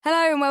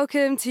Hello and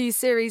welcome to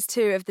Series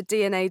 2 of the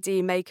D&AD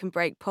Make and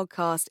Break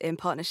podcast in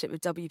partnership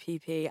with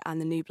WPP and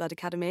the New Blood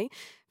Academy.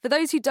 For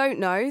those who don't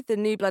know, the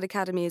New Blood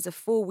Academy is a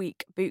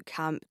 4-week boot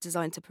camp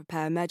designed to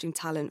prepare emerging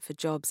talent for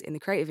jobs in the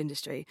creative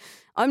industry.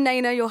 I'm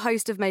Naina, your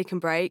host of Make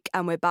and Break,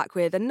 and we're back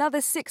with another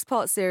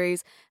 6-part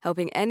series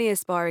helping any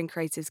aspiring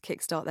creatives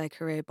kickstart their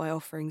career by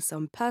offering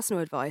some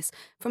personal advice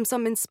from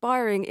some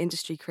inspiring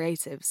industry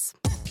creatives.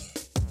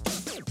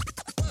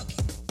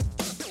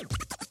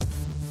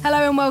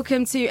 Hello and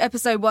welcome to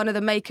episode 1 of the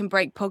Make and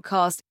Break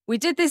podcast. We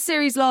did this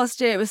series last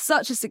year. It was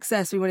such a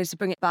success. We wanted to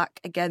bring it back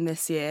again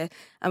this year.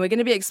 And we're going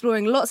to be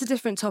exploring lots of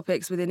different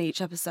topics within each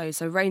episode.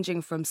 So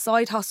ranging from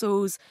side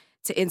hustles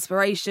to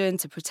inspiration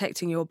to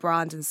protecting your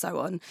brand and so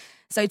on.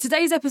 So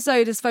today's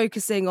episode is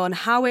focusing on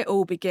how it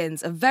all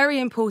begins, a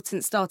very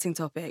important starting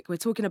topic. We're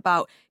talking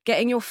about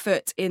getting your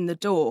foot in the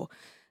door.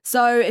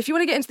 So if you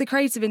want to get into the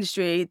creative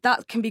industry,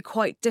 that can be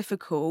quite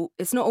difficult.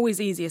 It's not always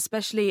easy,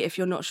 especially if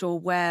you're not sure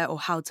where or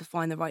how to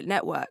find the right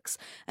networks.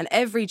 And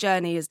every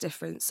journey is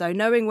different, so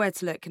knowing where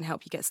to look can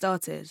help you get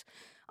started.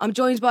 I'm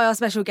joined by our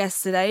special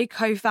guests today,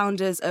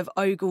 co-founders of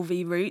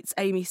Ogilvy Roots,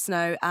 Aime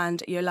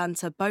and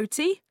Yolanta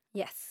Boti.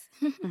 Yes.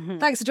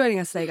 Thanks for joining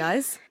us today,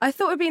 guys. I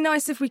thought it'd be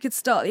nice if we could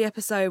start the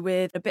episode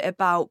with a bit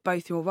about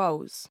both your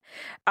roles.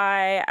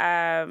 I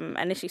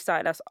initially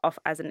started us off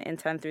as an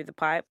intern through the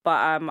pipe,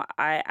 but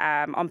I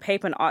am on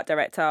paper an art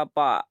director,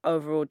 but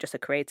overall just a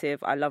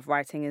creative. I love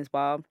writing as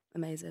well.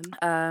 Amazing.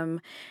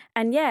 One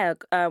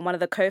of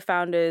the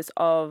co-founders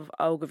of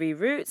Ogilvy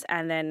Roots,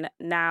 and then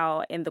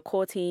now in the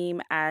core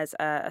team as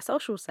a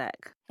social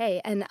sec. Hey,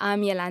 and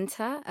I'm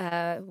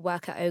Yolanta,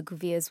 work at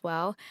Ogilvy as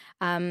well.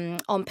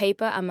 On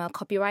paper, I'm a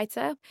copywriter.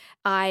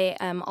 I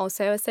am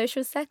also a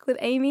social sec with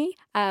Aime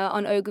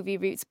on Ogilvy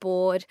Roots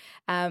board,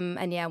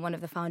 one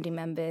of the founding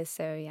members.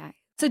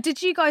 So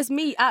did you guys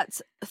meet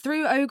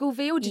through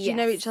Ogilvy, or did you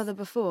know each other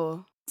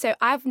before? So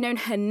I've known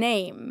her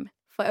name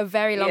for a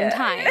very long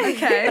time.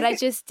 Okay. But I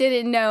just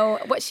didn't know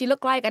what she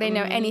looked like. I didn't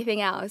know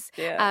anything else.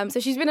 Yeah. So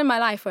she's been in my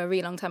life for a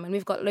really long time, and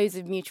we've got loads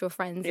of mutual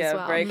friends as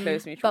well. Yeah, very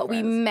close mutual But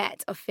friends. we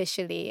met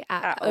officially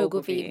at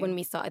Ogilvy when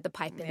we started the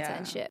pipe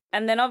internship.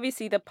 And then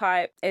obviously the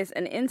pipe is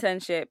an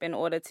internship in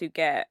order to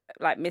get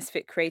like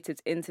misfit creatives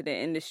into the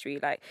industry.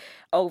 Like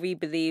Ogilvy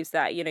believes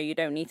that, you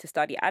don't need to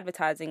study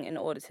advertising in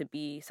order to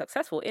be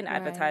successforensic in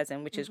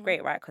advertising, which is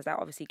great, right? Because that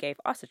obviously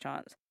gave us a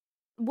chance.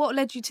 What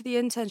led you to the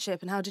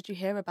internship and how did you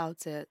hear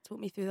about it? Talk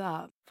me through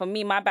that. For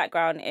me, my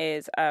background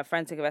is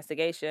forensic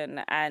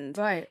investigation, and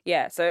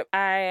so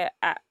I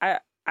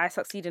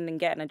succeeded in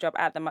getting a job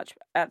at the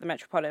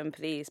Metropolitan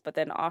Police, but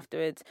then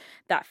afterwards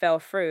that fell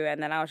through,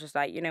 and then I was just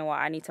like, you know what,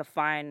 I need to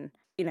find,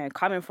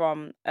 coming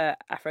from a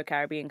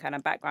Afro-Caribbean kind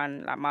of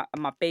background, like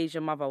my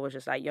Bayesian mother was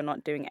just like, you're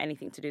not doing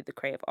anything to do with the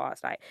creative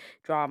arts, like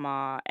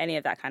drama, any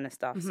of that kind of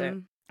stuff.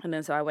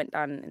 So I went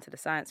down into the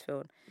science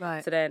field.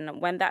 Right. So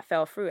then when that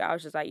fell through, I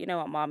was just like, you know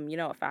what, Mum, you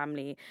know what,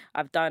 family,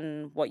 I've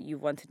done what you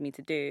wanted me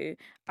to do.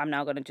 I'm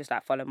now going to just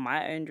like follow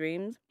my own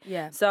dreams.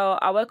 Yeah. So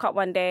I woke up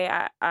one day,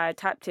 I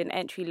typed in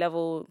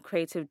entry-level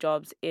creative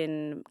jobs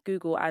in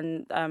Google,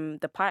 and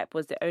the pipe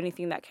was the only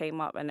thing that came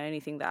up and the only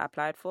thing that I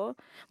applied for.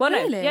 Well,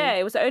 really? No, yeah,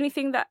 it was the only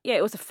thing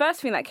it was the first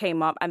thing that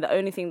came up and the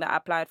only thing that I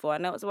applied for.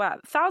 And there was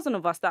about 1,000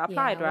 of us that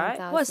applied, right?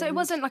 1,000. Well, so it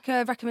wasn't like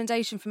a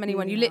recommendation from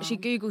anyone. You literally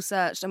Google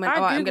searched and went,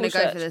 all right, I'm going to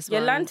go for this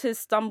one. Yolanta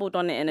stumbled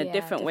on it in a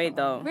different way,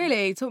 though.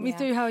 Really? Talk me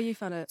through how you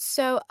found it.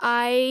 So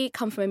I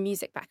come from a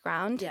music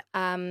background. Yeah.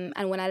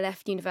 And when I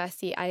left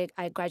university,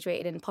 I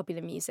graduated in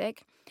popular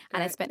music.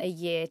 And I spent a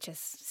year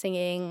just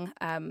singing,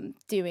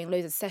 doing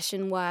loads of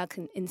session work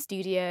in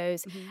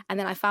studios. And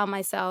then I found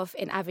myself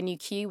in Avenue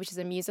Q, which is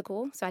a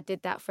musical. So I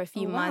did that for a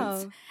few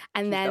months.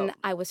 And then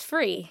I was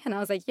free. And I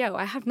was like, yo,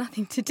 I have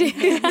nothing to do.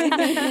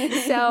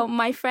 So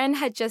my friend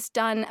had just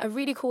done a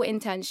really cool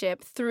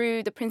internship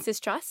through the Prince's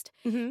Trust.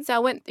 So I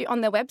went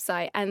on their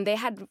website and they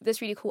had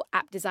this really cool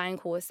app design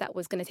course that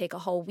was going to take a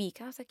whole week.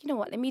 I was like, you know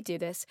what, let me do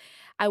this.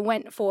 I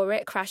went for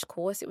it, crash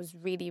course. It was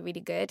really, really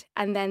good.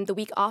 And then the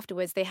week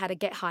afterwards, they had a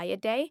get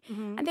hired day.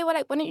 And they were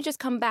like, why don't you just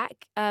come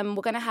back? We're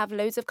going to have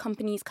loads of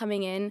companies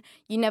coming in.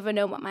 You never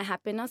know what might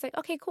happen. I was like,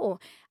 okay,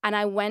 cool. And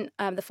I went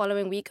the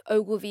following week.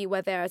 Ogilvy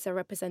were there as a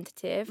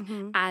representative,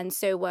 and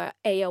so were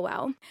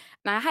AOL. And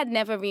I had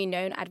never really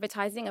known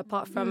advertising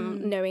apart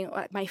from knowing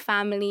like my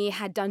family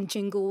had done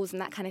jingles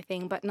and that kind of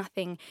thing, but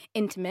nothing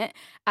intimate.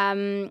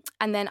 And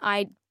then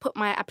I put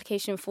my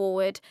application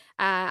forward.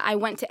 I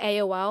went to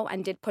AOL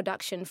and did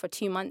production for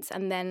 2 months,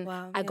 and then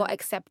I got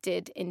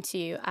accepted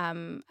into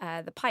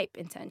the pipe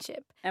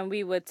internship. And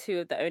we were 2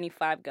 of the only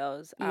 5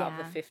 girls out of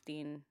the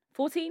 15,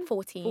 14?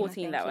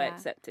 14 that were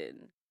accepted.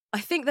 I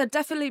think there'd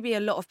definitely be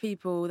a lot of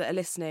people that are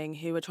listening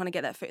who are trying to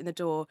get their foot in the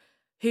door,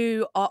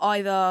 who are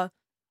either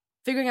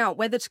figuring out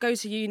whether to go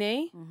to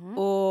uni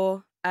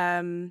or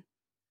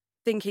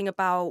thinking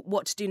about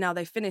what to do now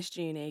they've finished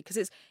uni,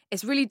 because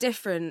it's really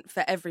different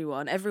for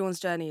everyone. Everyone's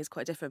journey is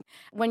quite different.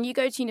 When you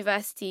go to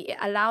university, it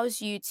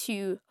allows you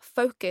to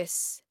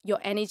focus your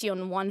energy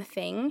on one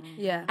thing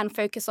and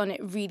focus on it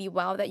really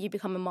well, that you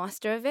become a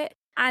master of it.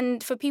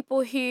 And for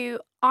people who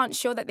aren't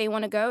sure that they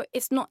want to go,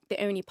 it's not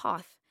the only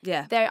path.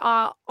 Yeah. There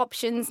are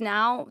options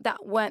now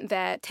that weren't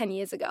there 10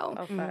 years ago.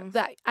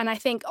 And I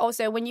think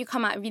also when you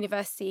come out of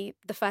university,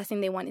 the first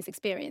thing they want is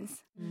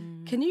experience.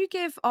 Can you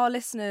give our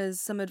listeners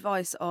some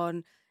advice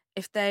on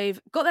if they've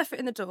got their foot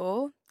in the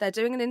door, they're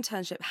doing an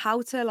internship,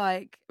 how to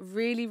like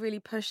really, really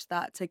push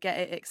that to get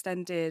it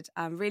extended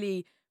and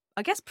really,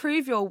 I guess,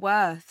 prove your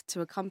worth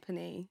to a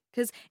company?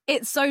 Because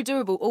it's so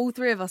doable. All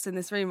three of us in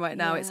this room right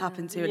now, it's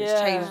happened to and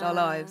it's changed our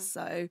lives.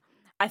 So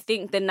I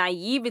think the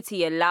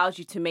naivety allows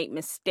you to make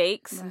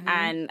mistakes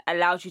and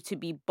allows you to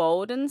be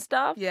bold and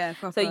stuff. Yeah,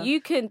 proper. So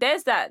you can,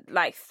 there's that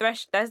like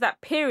there's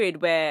that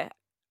period where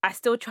I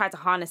still try to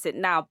harness it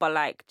now, but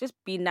like just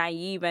be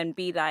naive and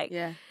be like,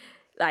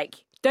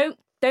 like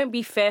don't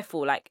be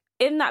fearful. Like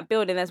in that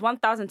building, there's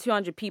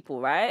 1,200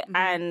 people, right?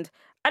 And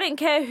I didn't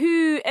care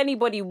who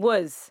anybody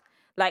was.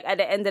 Like at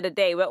the end of the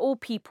day, we're all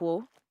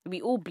people. We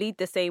all bleed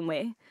the same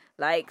way.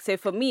 Like, so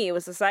for me, it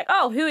was just like,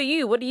 oh, who are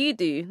you? What do you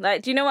do?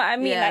 Like, do you know what I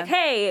mean? Like,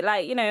 hey,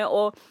 like, you know,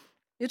 or...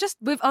 You're just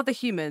with other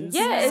humans.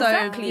 Yeah,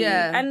 exactly.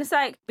 Yeah. And it's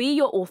like, be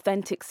your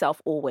authentic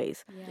self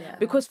always. Yeah.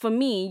 Because for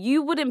me,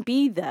 you wouldn't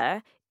be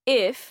there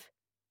if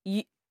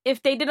they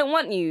didn't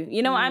want you.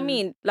 You know what I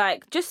mean?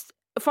 Like, just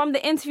from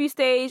the interview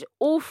stage,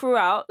 all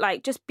throughout,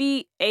 like, just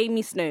be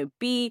Aime Snow,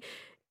 be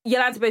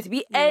Yolanta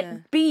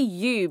Boti, be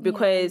you,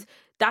 because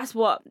that's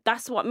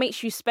what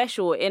makes you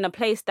special in a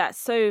place that's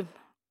so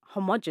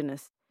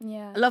homogenous.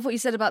 Yeah. I love what you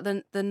said about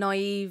the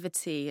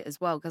naivety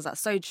as well, because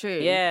that's so true.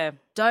 Yeah.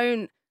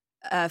 Don't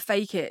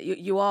fake it.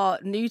 You are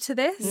new to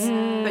this,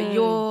 but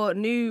your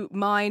new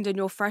mind and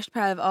your fresh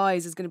pair of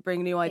eyes is going to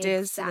bring new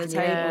ideas to the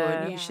table,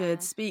 and you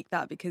should speak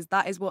that, because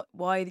that is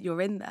why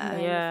you're in there. In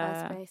the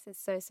first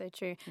place. It's so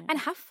true. And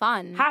have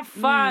fun. Have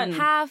fun.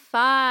 Have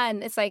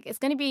fun. It's like, it's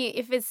going to be,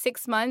 if it's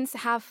 6 months,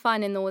 have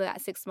fun in all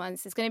that 6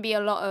 months. It's going to be a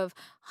lot of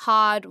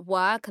hard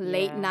work,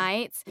 late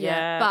nights.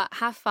 Yeah. But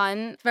have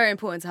fun. It's very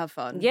important to have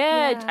fun.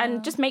 Yeah.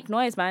 And just make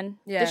noise, man.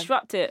 Yeah.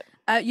 Disrupt it.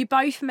 You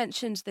both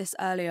mentioned this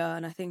earlier,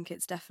 and I think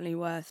it's definitely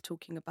worth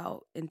talking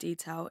about in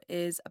detail,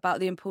 is about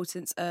the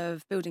importance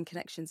of building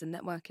connections and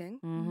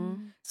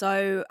networking.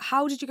 So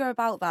how did you go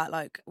about that,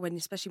 like,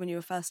 especially when you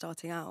were first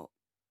starting out?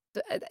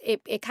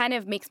 It kind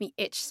of makes me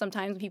itch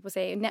sometimes when people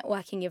say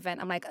networking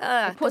event. I'm like,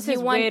 it puts this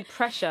weird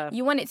pressure.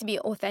 You want it to be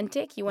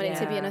authentic. You want it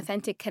to be an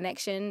authentic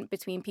connection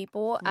between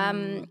people.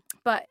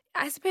 But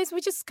I suppose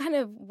we just kind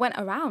of went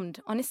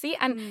around, honestly.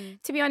 And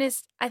to be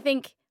honest, I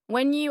think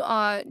when you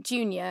are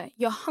junior,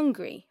 you're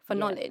hungry for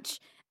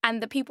knowledge.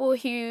 And the people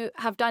who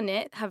have done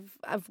it,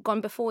 have gone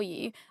before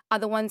you, are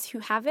the ones who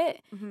have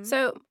it.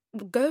 So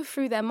go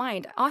through their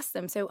mind. Ask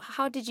them, so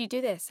how did you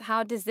do this?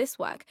 How does this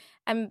work?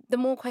 And the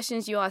more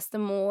questions you ask, the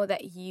more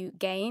that you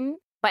gain.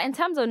 But in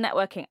terms of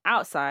networking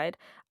outside,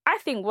 I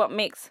think what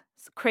makes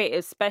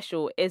creatives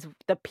special is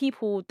the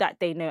people that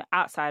they know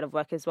outside of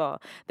work as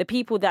well. The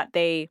people that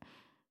they...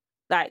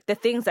 like the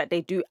things that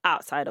they do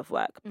outside of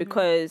work,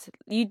 because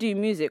you do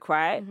music,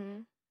 right?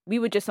 We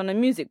were just on a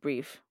music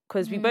brief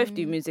because we both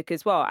do music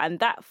as well. And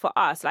that for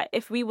us, like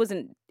if we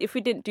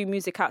didn't do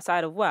music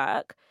outside of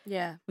work,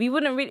 we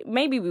wouldn't really,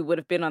 maybe we would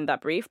have been on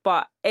that brief,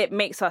 but it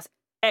makes us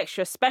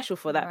extra special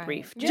for that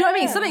brief. Do you know what I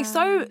mean? Something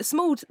so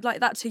small like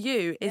that to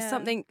you is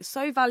something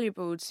so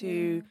valuable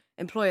to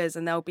employers,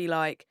 and they'll be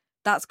like,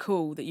 that's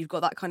cool that you've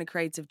got that kind of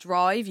creative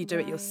drive. You do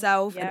it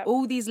yourself. And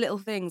all these little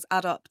things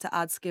add up to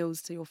add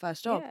skills to your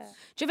first job. Yeah.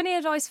 Do you have any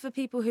advice for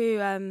people who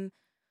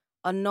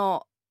are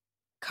not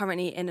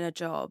currently in a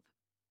job,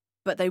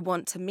 but they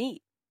want to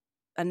meet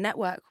and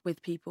network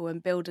with people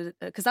and build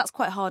because that's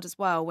quite hard as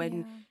well,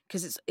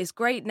 because it's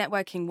great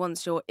networking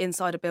once you're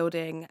inside a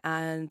building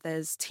and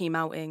there's team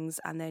outings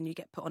and then you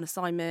get put on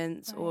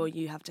assignments or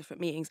you have different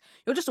meetings.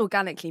 You're just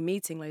organically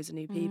meeting loads of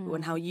new people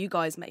and how you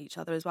guys met each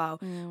other as well.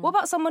 What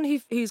about someone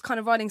who's kind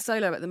of riding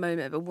solo at the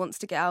moment but wants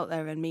to get out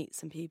there and meet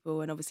some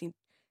people, and obviously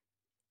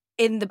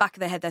in the back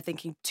of their head they're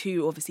thinking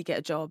to obviously get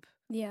a job?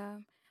 Yeah.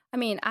 I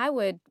mean, I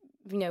would...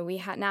 we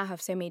now have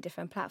so many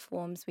different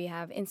platforms. We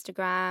have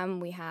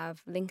Instagram, we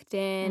have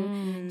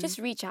LinkedIn. Just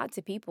reach out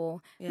to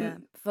people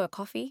for a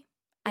coffee.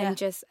 And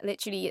just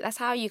literally, that's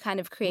how you kind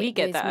of create we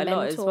get these that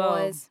mentors. A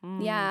lot as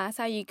well. Yeah, that's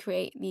how you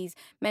create these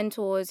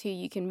mentors who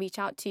you can reach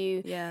out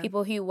to.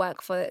 People who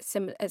work for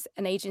as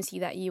an agency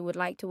that you would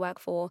like to work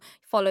for.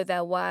 Follow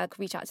their work,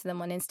 reach out to them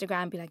on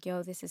Instagram, be like,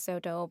 yo, this is so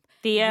dope.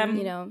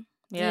 DM.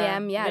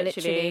 DM,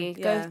 literally.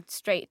 Go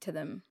straight to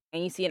them.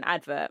 And you see an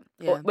advert,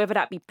 or whether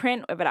that be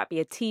print, whether that be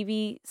a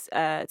TV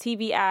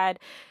ad,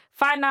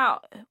 find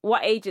out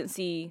what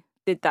agency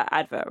did that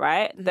advert,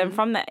 right? Then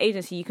from that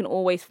agency, you can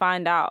always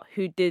find out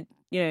who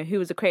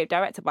was the creative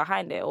director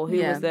behind it or who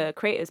was the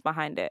creators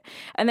behind it.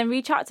 And then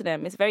reach out to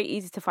them. It's very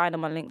easy to find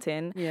them on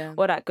LinkedIn,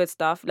 all that good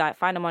stuff. Like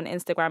find them on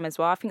Instagram as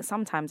well. I think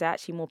sometimes they're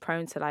actually more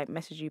prone to like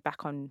message you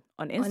back on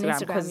Instagram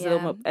because it's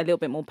a little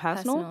bit more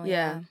personal.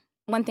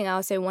 One thing I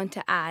also want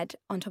to add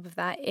on top of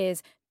that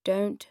is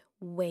don't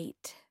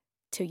wait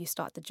till you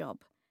start the job.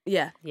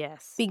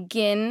 Yes.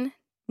 Begin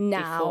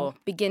now. Before.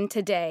 Begin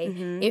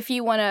today. If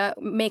you want to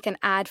make an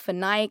ad for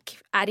Nike,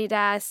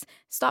 Adidas,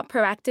 start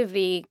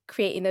proactively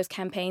creating those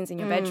campaigns in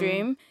your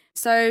bedroom.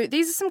 So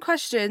these are some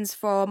questions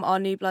from our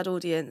New Blood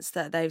audience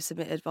that they've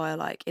submitted via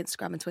like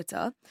Instagram and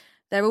Twitter.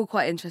 They're all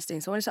quite interesting.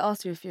 So I wanted to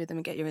ask you a few of them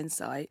and get your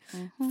insight.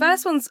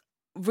 First one's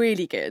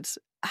really good.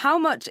 How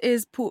much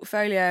is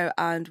portfolio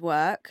and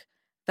work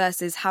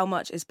versus how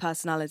much is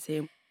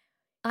personality?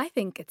 I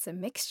think it's a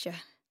mixture.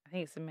 I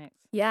think it's a mix.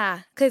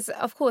 Yeah, because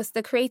of course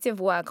the creative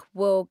work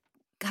will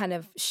kind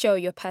of show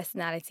your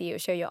personality, it will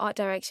show your art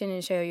direction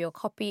and show your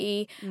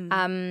copy.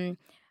 But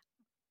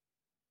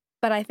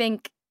I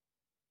think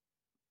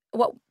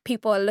what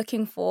people are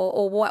looking for,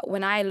 or what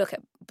when I look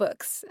at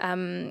books,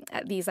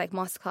 at these like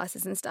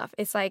masterclasses and stuff,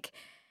 it's like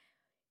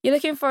you're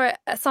looking for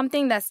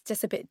something that's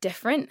just a bit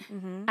different.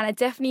 And I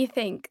definitely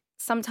think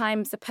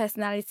sometimes the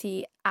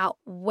personality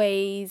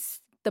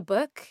outweighs the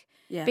book.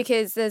 Yeah.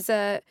 Because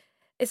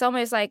it's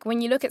almost like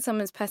when you look at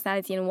someone's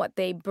personality and what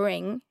they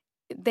bring,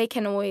 they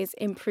can always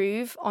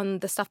improve on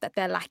the stuff that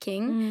they're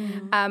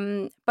lacking.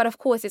 But of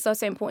course, it's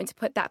also important to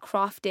put that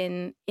craft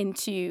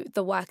into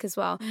the work as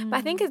well. But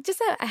I think it's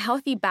just a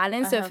healthy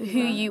balance of who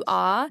you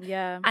are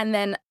and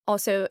then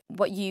also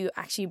what you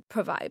actually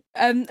provide.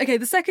 Okay,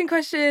 the second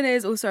question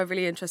is also a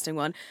really interesting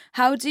one.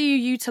 How do you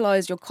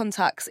utilise your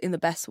contacts in the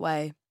best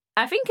way?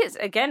 I think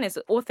it's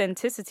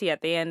authenticity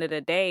at the end of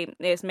the day.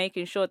 It's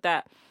making sure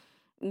that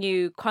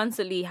you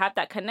constantly have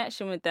that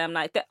connection with them.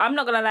 Like, I'm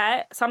not gonna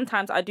lie,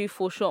 sometimes I do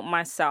fall short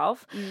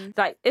myself.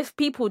 Like, if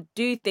people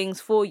do things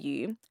for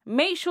you,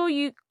 make sure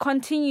you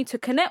continue to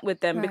connect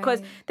with them,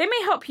 because they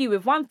may help you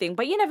with one thing,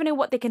 but you never know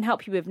what they can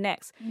help you with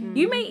next.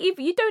 You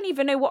don't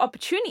even know what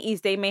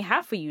opportunities they may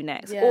have for you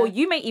next, or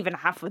you may even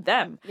have for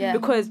them,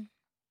 because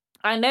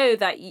I know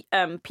that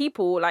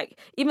people, like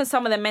even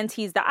some of the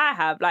mentees that I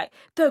have, like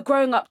they're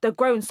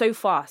growing so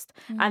fast,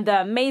 and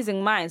they're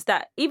amazing minds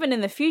that even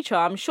in the future,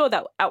 I'm sure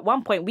that at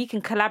one point we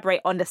can collaborate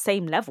on the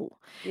same level.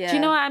 Do you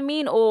know what I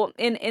mean? Or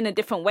in a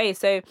different way.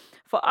 So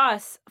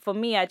for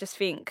me, I just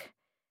think,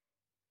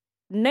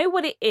 know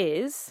what it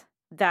is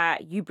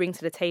that you bring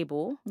to the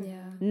table.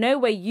 Know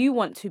where you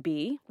want to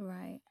be.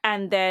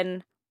 And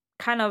then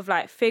kind of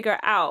like figure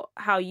out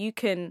how you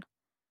can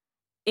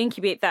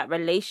incubate that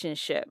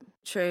relationship.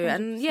 True. 100%.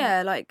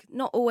 And like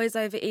not always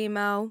over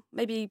email,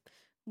 maybe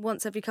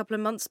once every couple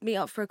of months, meet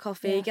up for a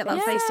coffee, get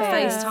that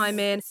face-to-face time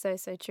in. So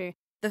true.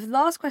 The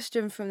last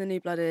question from the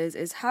New Blood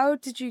is how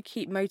did you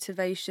keep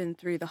motivation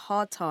through the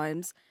hard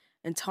times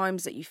and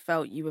times that you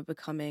felt you were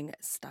becoming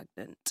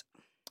stagnant?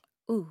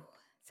 Ooh,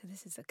 so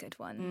this is a good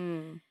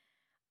one.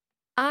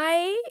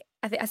 I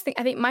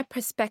think my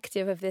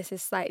perspective of this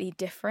is slightly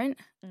different.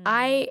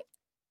 I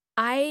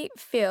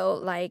feel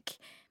like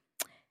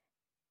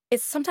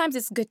sometimes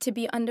it's good to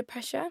be under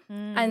pressure,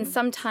 and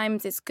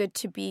sometimes it's good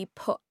to be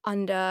put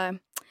under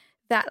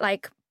that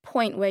like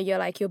point where you're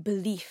like your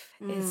belief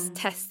is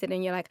tested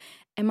and you're like,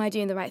 am I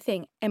doing the right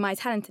thing? Am I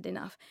talented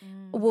enough?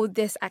 Will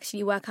this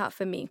actually work out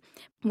for me?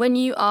 When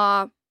you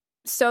are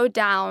so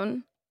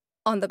down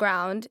on the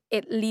ground,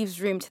 it leaves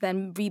room to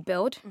then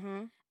rebuild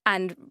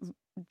and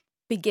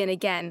begin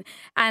again.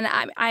 And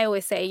I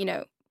always say,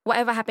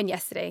 whatever happened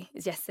yesterday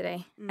is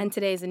yesterday, and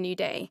today is a new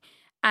day.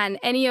 And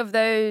any of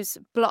those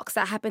blocks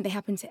that happen, they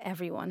happen to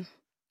everyone.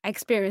 I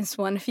experienced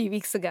one a few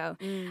weeks ago.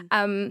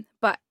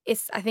 But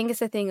I think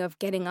it's a thing of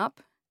getting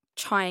up,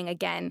 trying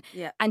again,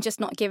 and just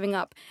not giving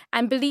up.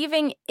 And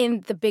believing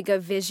in the bigger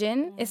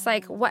vision. It's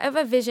like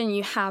whatever vision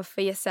you have for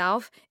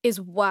yourself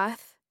is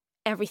worth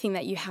everything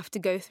that you have to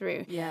go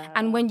through.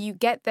 And when you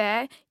get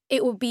there,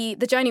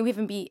 the journey will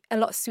even be a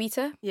lot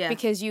sweeter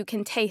because you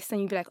can taste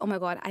and you'll be like, oh my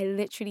God, I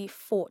literally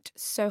fought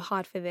so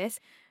hard for this.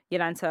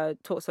 Yolanta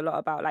talks a lot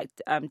about like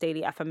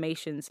daily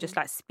affirmations, just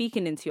like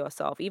speaking into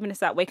yourself. Even if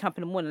it's like waking up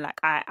in the morning, like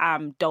I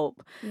am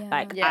dope,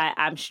 I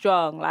am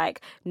strong,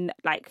 like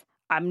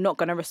I'm not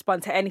going to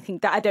respond to anything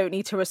that I don't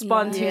need to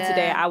respond to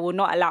today. I will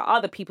not allow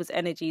other people's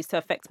energies to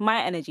affect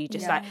my energy.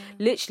 Just like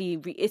literally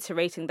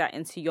reiterating that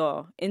into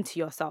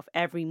yourself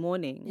every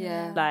morning.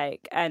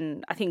 Like,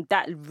 and I think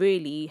that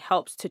really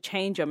helps to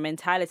change your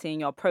mentality and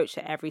your approach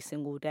to every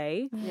single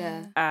day.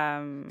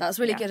 That's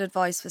really good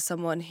advice for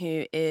someone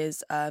who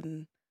is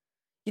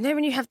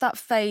when you have that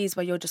phase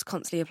where you're just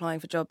constantly applying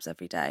for jobs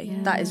every day,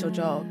 that is your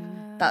job.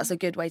 That's a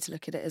good way to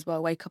look at it as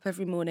well. Wake up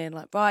every morning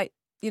like, right,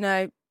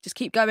 just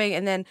keep going.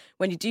 And then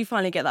when you do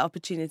finally get that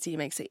opportunity, it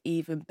makes it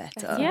even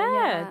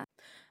better.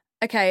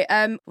 Okay,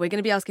 we're going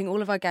to be asking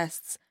all of our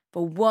guests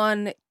for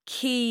one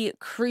key,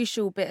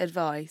 crucial bit of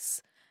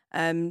advice.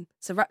 So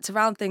to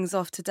round things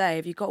off today,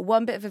 have you got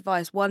one bit of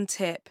advice, one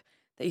tip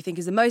that you think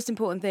is the most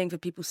important thing for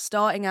people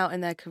starting out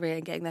in their career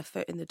and getting their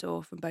foot in the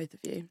door from both of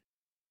you?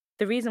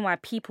 The reason why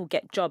people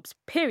get jobs,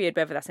 period,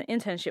 whether that's an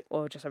internship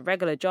or just a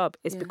regular job,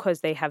 is because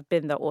they have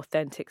been their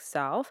authentic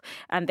self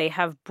and they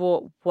have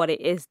brought what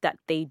it is that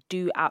they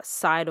do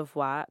outside of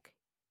work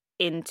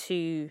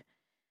into,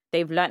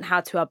 they've learned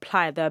how to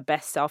apply their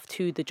best self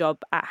to the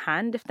job at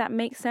hand, if that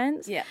makes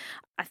sense.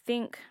 I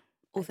think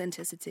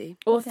Authenticity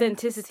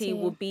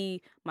will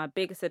be my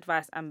biggest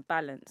advice, and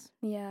balance.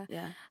 Yeah.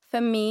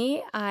 For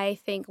me, I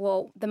think,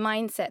 the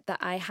mindset that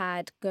I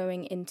had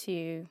going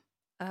into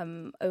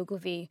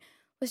Ogilvy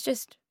was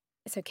just,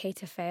 it's okay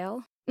to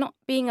fail. Not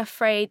being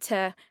afraid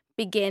to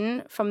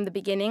begin from the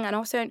beginning, and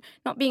also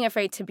not being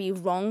afraid to be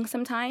wrong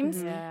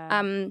sometimes.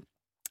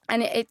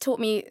 And it taught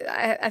me,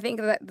 I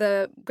think that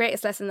the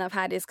greatest lesson that I've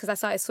had is because I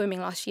started swimming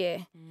last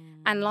year.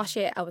 And last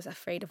year I was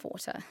afraid of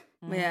water.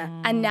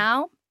 And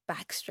now,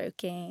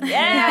 backstroking.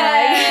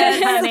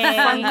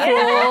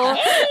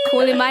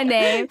 Calling my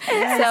name.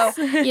 So,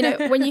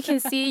 when you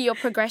can see your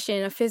progression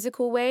in a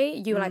physical way,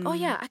 you're like, oh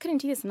yeah, I couldn't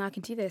do this and now I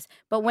can do this.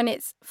 But when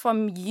it's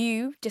from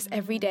you just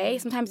every day,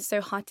 sometimes it's so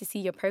hard to see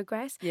your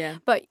progress.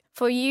 But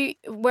for you,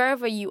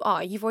 wherever you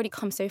are, you've already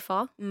come so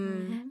far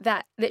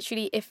that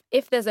literally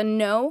if there's a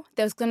no,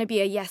 there's going to be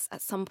a yes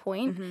at some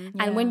point.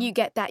 And when you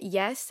get that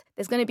yes,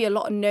 there's going to be a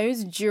lot of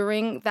no's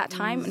during that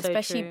time, and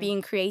especially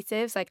being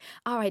creative. It's like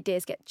our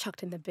ideas get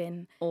chucked in the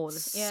bin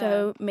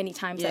so many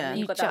times. That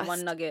you've got that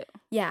one nugget.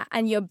 Yeah,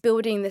 and you're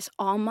building this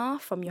armor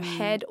from your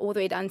head all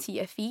the way down to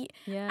your feet.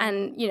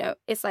 And,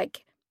 it's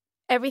like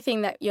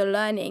everything that you're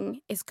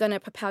learning is going to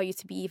propel you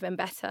to be even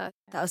better.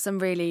 That was some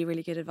really,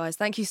 really good advice.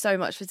 Thank you so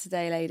much for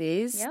today,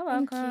 ladies. You're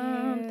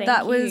welcome.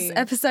 That was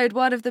episode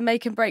 1 of the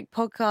Make and Break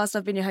podcast.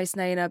 I've been your host,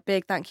 Naina.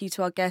 Big thank you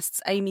to our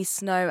guests, Aime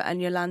Snow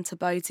and Yolanta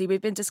Boti.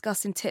 We've been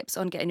discussing tips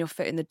on getting your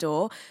foot in the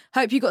door.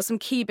 Hope you got some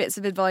key bits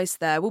of advice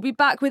there. We'll be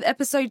back with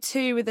episode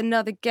 2 with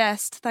another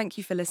guest. Thank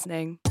you for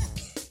listening.